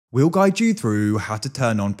We'll guide you through how to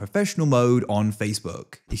turn on professional mode on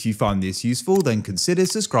Facebook. If you find this useful, then consider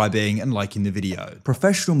subscribing and liking the video.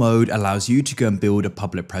 Professional mode allows you to go and build a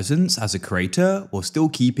public presence as a creator while still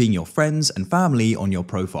keeping your friends and family on your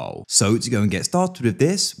profile. So to go and get started with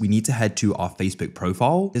this, we need to head to our Facebook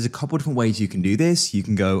profile. There's a couple different ways you can do this. You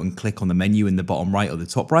can go and click on the menu in the bottom right or the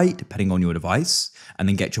top right, depending on your device, and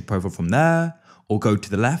then get your profile from there. Or go to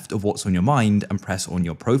the left of what's on your mind and press on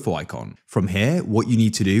your profile icon. From here, what you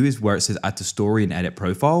need to do is where it says add to story and edit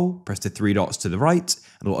profile, press the three dots to the right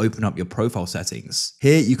and it'll open up your profile settings.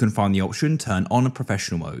 Here you can find the option turn on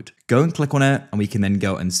professional mode. Go and click on it and we can then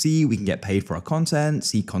go and see we can get paid for our content,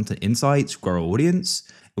 see content insights, grow our audience.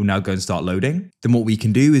 It will now go and start loading. Then what we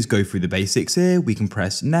can do is go through the basics here. We can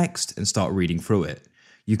press next and start reading through it.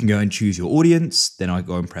 You can go and choose your audience, then I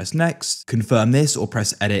go and press next, confirm this or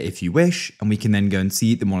press edit if you wish, and we can then go and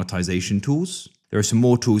see the monetization tools. There are some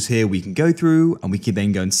more tools here we can go through and we can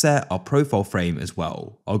then go and set our profile frame as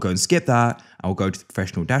well. I'll go and skip that, I'll go to the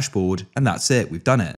professional dashboard and that's it, we've done it.